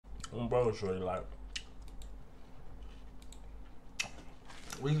Bro, shorty, like,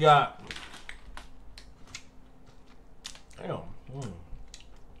 we got, damn,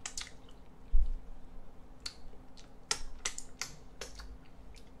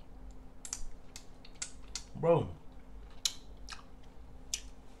 bro.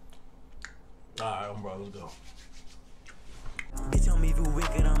 Alright, bro, let's go. Bitch, tell me if you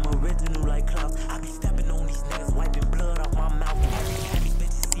wicked, I'm original like Klaus. I be stepping on these niggas, wiping blood off my mouth. And these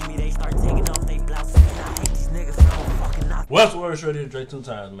bitches see me, they start taking off they blouse. I hate these niggas, so I'm fucking out. What's the word? Shorty Drake 2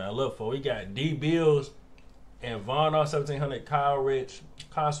 times, man. Look, for we got D Bills and VonOff1700, Kyle Rich,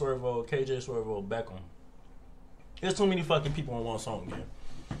 Kyle Swervo, KJ Swervo, Beckham. There's too many fucking people on one song, man.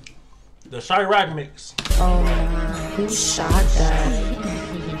 The Chiraq mix. Oh, who shot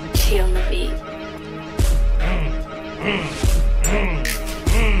that? Kill the beat.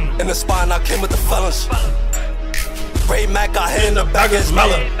 In the spine, I came with the felons. Ray Mac got hit in the back of his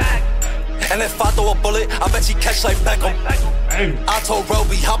melon. And if I throw a bullet, I bet she catch like Beckham. I told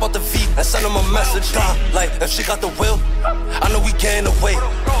Roby, hop out the V and send him a message. Like, if she got the will, I know we getting away.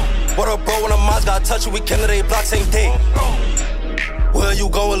 What up, bro? When the mods got touched, we came to they block same day. Where you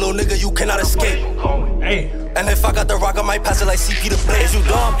going, little nigga? You cannot escape. And if I got the rock, I might pass it like CP to play. Is you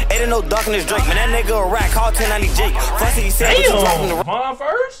dumb? Ain't no duck in this Drake. Man, that nigga a rat. Call 1090 Jake. First he said, but you dropping the Von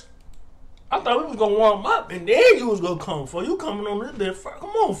first? I thought we was gonna warm up and then you was gonna come for. You coming on this bit first. Come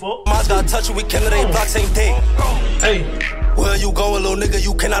on, folks. Mods got touched, we came to they block same day. Where you going, little nigga?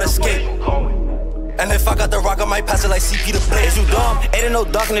 You cannot escape. And if I got the rock, I might pass it like CP to play. Is you dumb? Ain't no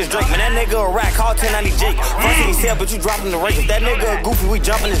duck in this Drake. Man, that nigga a rat. Call 1090 Jake. First he said, but you dropping the race. If that nigga a goofy, we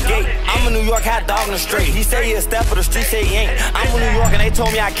jumping his gate. I'm a New York hot dog in the street. He say he a step, but the street say he ain't. I'm a New York and they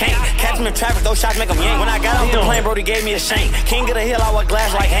told me I can't. Catch him in traffic, those shots make him yank. When I got off the plane, Brody gave me a shank. King of the hill, I wear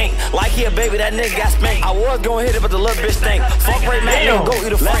glass like Hank. Like he a baby, that nigga got spanked. I was gonna hit it, but the little bitch stank. Fuck Ray Mac, nigga, go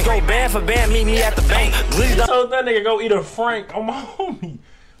eat a Frank. Let's go band for band, meet me at the bank. Glizzy So that nigga go eat a Frank on my homie.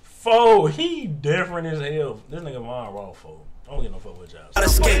 Fo, he different as hell. This nigga Von raw, fo. I don't get no fuck with y'all.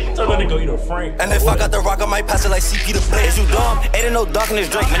 So that nigga go eat a Frank. And if I got the rock, I might pass it like CP to play. Is you dumb? Ain't no duck in this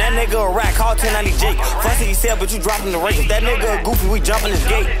Drake. Man, that nigga a rat. Call 1090 Jake. First he said, but you dropping the race. If that nigga a goofy, we jumping his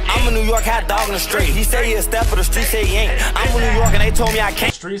gate. I'm a New York hot dog in the street. He say he a step, but the street say he ain't. I'm a New York and they told me I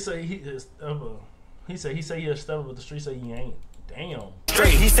can't. The street say he is he say he a stepper, but the street say he ain't. Damn.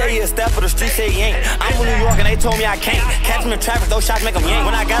 Straight. He say he a step, but the street say he ain't. I'm a New York and they told me I can't. Catch him in traffic, those shots make him yank.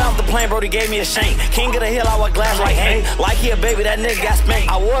 When I got off the plane, Brody gave me a shank. King of the hill, I wear glass like Hank. Like he a baby, that nigga got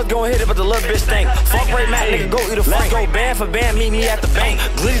spanked. I was gonna hit it, but the little bitch stank. Fuck Ray Mac, nigga, go eat a Frank. Let's go band for band, meet me at the bank.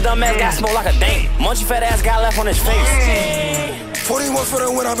 Glizzy dumb ass got smoke like a dank. Munchy fat ass got left on his face. 41 for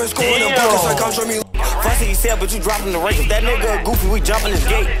the win, I've been scoring them buckets like I'm me. First he said, but you dropping the race. If that nigga a goofy, we jumping his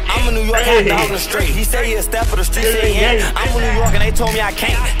gate. I'm a New York hot dog in the street. He say he a step, but the street say he ain't. I'm a New York and they told me I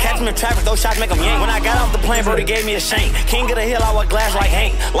can't. Catch him in traffic, those shots make him yank. When I got off the plane, Brody gave me a shank. King of the hill, I wear glass like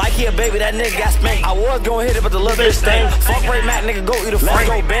Hank. Like he a baby, that nigga got spanked. I was gonna hit it, but the little bitch stank. Fuck Ray Mac, nigga, go eat a Frank.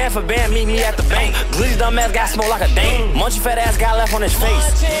 Let's go band for band, meet me at the bank. Glizzy dumb ass got smoke like a dank. Munchy fat ass got left on his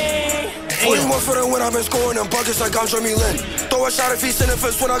face. 41 for the win, I've been scoring them buckets like I'm Jeremy Lin. Throw a shot if he's sending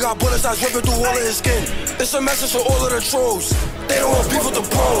first when I got bullets that's ripping through all of his skin. It's a message to all of the trolls. They don't want beef with the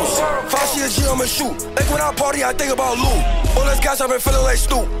pros. If I see a G, I'ma shoot. Like when I party, I think about loot. All this guys, I've been feeling like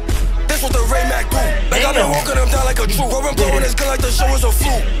Snoop. This what the Ray Mac do. Like I've been walking them down like a troop. Rubbing blowing his gun like the show is a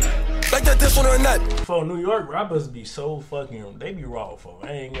fluke. Like that diss on the net. For New York rappers be so fucking, they be raw, for.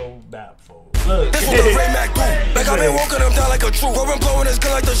 I ain't gonna bap, for. Look. This what the Ray Mac do. Like I've been walking them down like a troop. Rubbing blowing his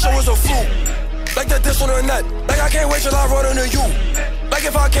gun like the show is a fluke. Like that diss on the net. Like I can't wait till I run into you. Like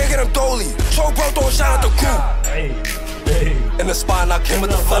if I can't get him dolly. Choke bro, don't shout out the crew. In the spine, I came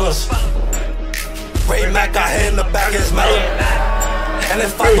with the fellas. Ray Mac got hit in the back of his melon. And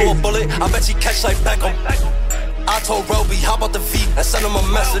if I throw a bullet, I bet she catch like Beckham. I told Roby, hop out the V and send him a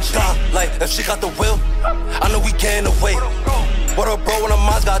message. Like, if she got the will, I know we getting away. What up, bro? When the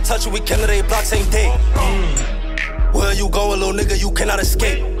mods got touched, we came to they block same day. Where you going, little nigga? You cannot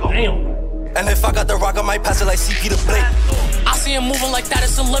escape. Damn. And if I got the rock, I might pass it like CP to play. I see him moving like that,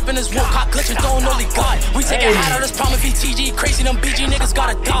 it's some lip in his walk. Hot glitching, throwing only God. We take a hat out, this problem VTG. Crazy, them BG niggas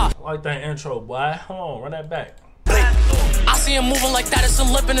gotta die. Like that intro, boy. Hold on, run that back. I see him moving like that, it's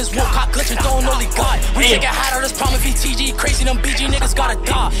some lip in his walk. Hot glitching, throwing only God. We take a hat out, this problem VTG. Crazy, them BG niggas gotta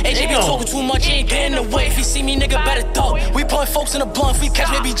die. AJ be talking too much, he ain't getting away. If he see me, nigga, better duck. We pulling folks in the blunt. If we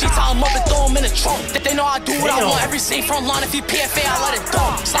catch maybe G, tie him up and throw him in the trunk. They know I do what I want. Every scene front line. If he PFA, I let it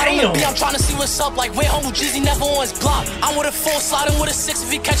dump. Slide I'm trying to see what's up, like where humble Jeezy never on his block. I'm with a 4 sliding with a 6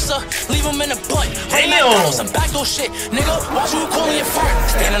 if he catches her, leave him in the butt. Ray McDonald's some backdoor shit, nigga. Watch you calling your friend.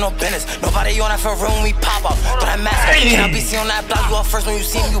 Standing on business, nobody on that for room, we pop up. But I mask up, can I be seen on that block? You up first when you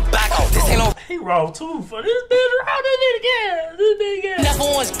see me, you back out. This ain't no. He raw too for this bitch. How this nigga again? This nigga again. Never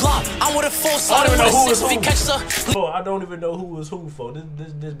on his block. I'm with a 4 sliding with a 6 if he catches her. I don't even know who was who for.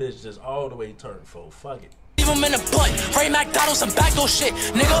 This bitch just all the way turned for. Fuck it. Leave him in the butt. Ray McDonald's some backdoor shit,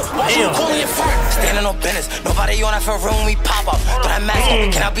 nigga. Watch you calling your friend. Standing on business, nobody on that for room, we pop up. But I mask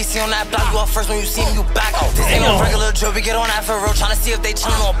up, can I be seen on that block? You up first when you see me, you back out. This ain't no regular drill, we get on that for real, trying to see if they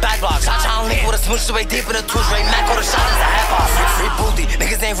chillin' on back blocks. I try to link with a smooch so way deep in the tooth. Ray Mac or the shot is a half off. Free booty,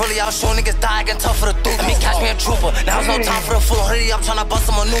 niggas ain't really out showing niggas die, getting tough for the dude. I mean, catch me a trooper. Now there's no time for the full hoodie, I'm trying to bust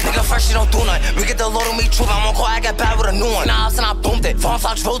him a new. Nigga fresh, she don't do nothing. We get the load on me trooper, I'm on call, I get bad with a new one. Nah, and I boomed it. VonOff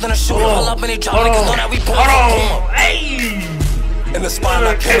rolled in the shoe. Pull up and he drop, niggas know that we boom. In the spine,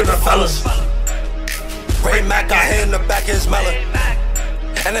 I came to the fellas. Ray Mac got hit in the back of his melon.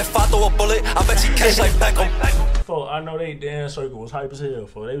 And if I throw a bullet, I bet you catch like Beckham. For I know they dance circle was hype as hell.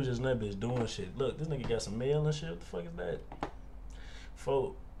 For they was just in that bitch doing shit. Look, this nigga got some mail and shit. What the fuck is that?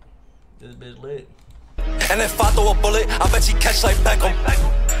 For this bitch lit. And if I throw a bullet, I bet you catch like Beckham.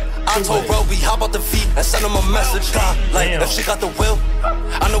 I told bro we hop out the V and send him a message. Like if she got the will,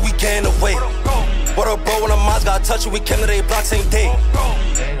 I know we getting away. What up, bro? When the mods got touched, we came to they block same day.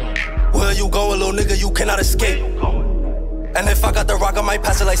 Where you going, little nigga? You cannot escape. And if I got the rock, I might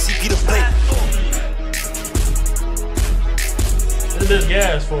pass it like CP to plate. This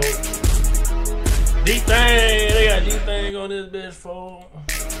gas, folks. dthang, they got dthang on this bitch,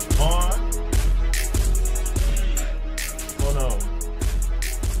 folks. On. Oh no.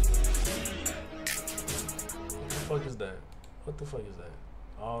 What the fuck is that? What the fuck is that?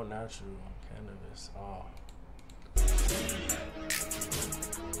 All natural cannabis. Oh.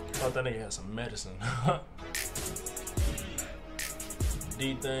 Thought that nigga had some medicine.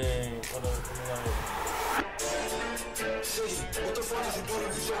 dthang. What up?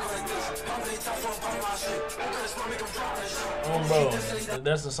 Oh, bro,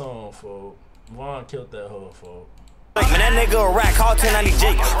 that's the song for Von killed that hoe for. Man, that nigga a rat, call 1090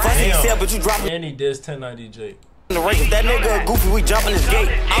 Jake. First he said, but you dropping. And he dissed 1090 Jake. That nigga a goofy, we jumping his gate.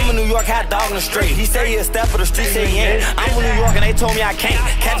 I'm a New York hot dog in the street. He say he a step, but the street say he ain't. I'm in New York and they told me I can't.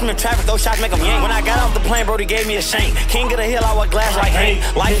 Catch me in traffic, those shots make him yank. When I got off the plane, Brody gave me a shank. King of the hill, I wear glass like Hank.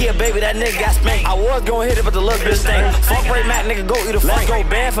 Like he a baby, that nigga got spanked. I was gonna hit it, but the little bitch stink. Fuck Ray Mac, nigga, go eat a Frank. Go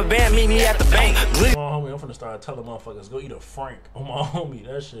band for band, meet me at the bank. My homie, I'm finna start telling motherfuckers, go eat a Frank. On my homie,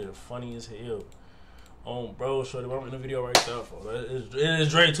 that shit funny as hell. Bro, shorty, I'm in the video right there, folks. It is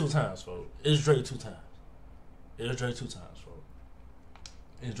Dre 2 times, folks. It's Dre 2 times. It's Dre 2 times, folks.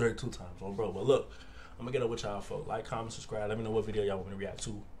 It's Dre 2 times, bro. But look, I'm gonna get up with y'all, folks. Like, comment, subscribe. Let me know what video y'all want me to react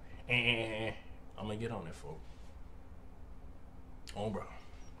to. I'm gonna get on it, folks. Bro.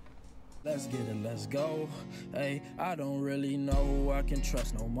 Let's get it, let's go. Hey, I don't really know who I can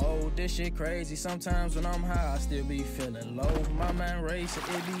trust no more. This shit crazy. Sometimes when I'm high, I still be feeling low. My mind racing,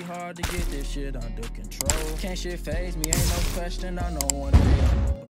 it be hard to get this shit under control. Can't shit phase me, ain't no question. I know one day I'm